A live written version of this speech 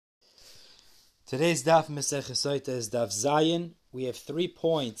Today's daf Masechah Sotah is daf Zayin. We have 3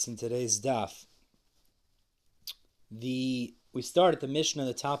 points in today's daf. We start at the Mishna on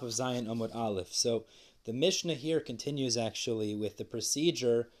the top of Zayin Amud Aleph. So the Mishna here continues actually with the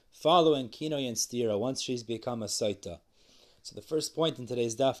procedure following Kinoy and Stira once she's become a Sotah. So the first point in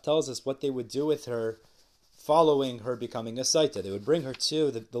today's daf tells us what they would do with her following her becoming a Sotah. They would bring her to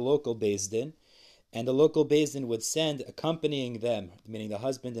the local Beis Din, and the local Beis Din would send accompanying them, meaning the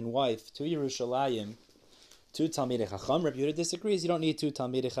husband and wife, to Yerushalayim, to Talmidei Chacham. Rabbi Yehuda disagrees. You don't need 2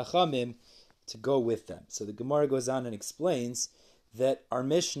 Talmidei Chachamim to go with them. So the Gemara goes on and explains that our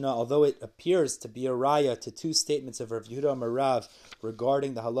Mishna, although it appears to be a raya to 2 statements of Rav Yehuda Marav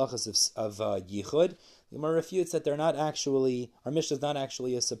regarding the halachas of Yichud, the Gemara refutes that they're not actually, our Mishnah is not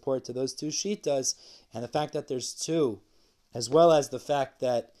actually a support to those 2 shitas, and the fact that there's 2, as well as the fact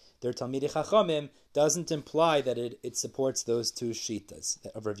that they're Talmidei Chachamim, doesn't imply that it supports those 2 shitas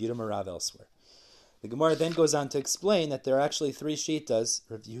of Rav Yehuda Marav elsewhere. The Gemara then goes on to explain that there are actually 3 shitas.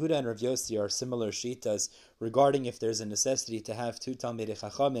 Rav Yehuda and Rav Yossi are similar shitas regarding if there's a necessity to have 2 Talmidei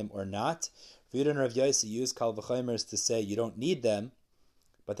Chachamim or not. Rav Yehuda and Rav Yossi use Kal V'chomers to say you don't need them,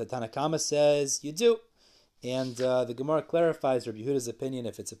 but the Tanna Kama says you do. And the Gemara clarifies Rav Yehuda's opinion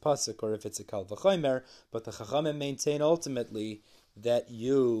if it's a pasuk or if it's a Kal V'chomer, but the Chachamim maintain ultimately that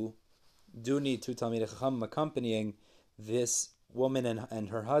you do need 2 Talmidei Chachamim accompanying this woman and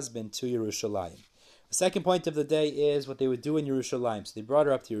her husband to Yerushalayim. The second point of the day is what they would do in Yerushalayim. So they brought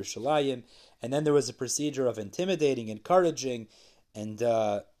her up to Yerushalayim, and then there was a procedure of intimidating, encouraging, and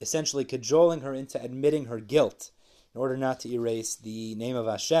essentially cajoling her into admitting her guilt in order not to erase the name of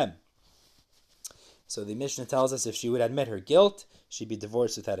Hashem. So the Mishnah tells us if she would admit her guilt, she'd be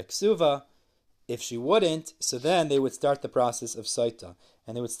divorced without a ksuva. If she wouldn't, so then they would start the process of Sotah,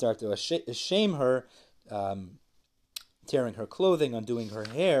 and they would start to shame her, tearing her clothing, undoing her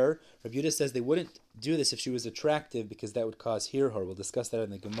hair. Rabbi Yehuda says they wouldn't do this if she was attractive because that would cause hirhor. We'll discuss that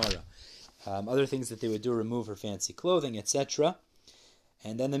in the Gemara. Other things that they would do, remove her fancy clothing, etc.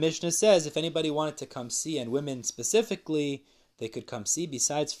 And then the Mishnah says if anybody wanted to come see, and women specifically, they could come see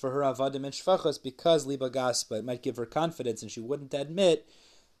besides for her avadim and shfachos because liba gaspa, it might give her confidence and she wouldn't admit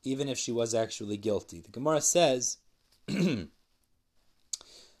even if she was actually guilty. The Gemara says, it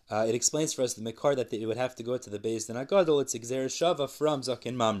explains for us the Mekar that it would have to go to the Beis HaGadol. It's Gzeir Shava from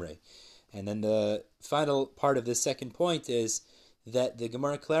Zaken Mamre. And then the final part of this second point is that the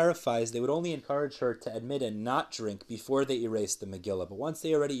Gemara clarifies they would only encourage her to admit and not drink before they erased the Megillah. But once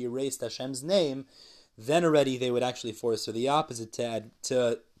they already erased Hashem's name, then already they would actually force her the opposite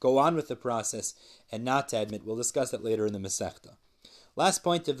to go on with the process and not to admit. We'll discuss that later in the Masechta. Last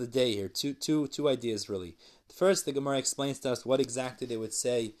point of the day here, two ideas really. First, the Gemara explains to us what exactly they would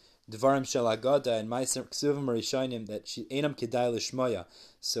say, Dvarim Shel Agada and Ma'aser Ksuvim Rishonim, that she Einam Kedai Lishmoya.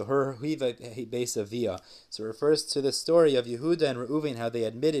 So her Hiva Beis Avia. So it refers to the story of Yehuda and Reuven, how they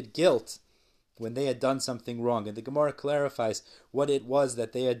admitted guilt when they had done something wrong. And the Gemara clarifies what it was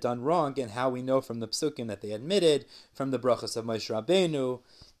that they had done wrong and how we know from the Psukim that they admitted, from the brachas of Moshe Rabbeinu,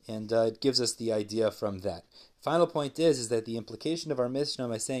 and it gives us the idea from that. Final point is that the implication of our Mishnah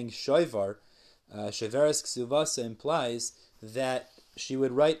by saying shovar, shoveres ksuvasa, implies that she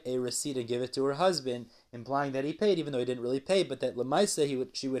would write a receipt and give it to her husband, implying that he paid, even though he didn't really pay, but that lemaisa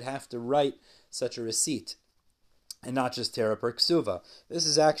she would have to write such a receipt and not just tear up her ksuva. This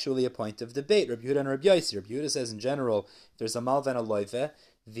is actually a point of debate. Rabbi Yehuda and Rabbi Yossi. Rabbi Yehuda says in general, if there's a malva and a loive,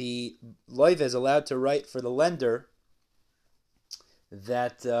 the loive is allowed to write for the lender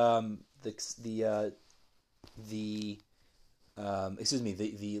that the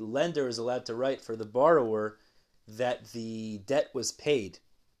lender is allowed to write for the borrower that the debt was paid.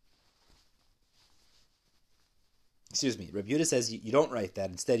 Rabbi Yehuda says you don't write that.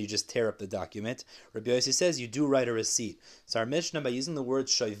 Instead, you just tear up the document. Rabbi Yossi says you do write a receipt. So our Mishnah, by using the word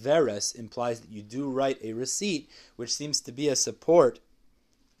shoveres, implies that you do write a receipt, which seems to be a support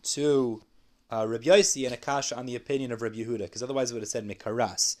to Rabbi Yossi and a kasha on the opinion of Rabbi Yehuda, because otherwise it would have said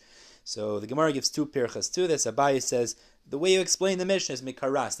mikaras. So the Gemara gives 2 pirchas to this. Abaye says, the way you explain the Mishnah is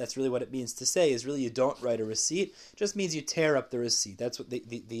mikaras. That's really what it means to say, is really you don't write a receipt. It just means you tear up the receipt. That's what the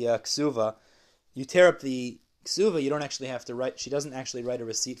ksuva. You tear up the ksuva, you don't actually have to write, she doesn't actually write a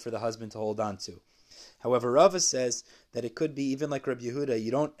receipt for the husband to hold on to. However, Rava says that it could be, even like Rabbi Yehuda, you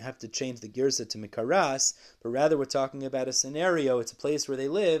don't have to change the girsa to mikaras, but rather we're talking about a scenario, it's a place where they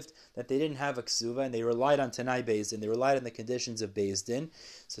lived, that they didn't have a ksuva, and they relied on Tanai Beis Din, they relied on the conditions of Beis Din.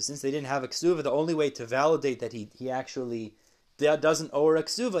 So since they didn't have a ksuva, the only way to validate that he actually doesn't owe her a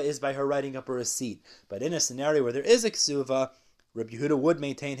ksuva is by her writing up a receipt. But in a scenario where there is a ksuva, Rabbi Yehuda would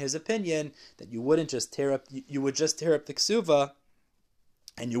maintain his opinion that you wouldn't just tear up, you would just tear up the ksuva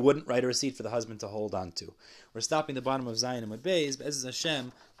and you wouldn't write a receipt for the husband to hold on to. We're stopping the bottom of Zion and Mud Beis, but Ezra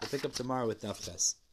Hashem, we'll pick up tomorrow with Daf Tes.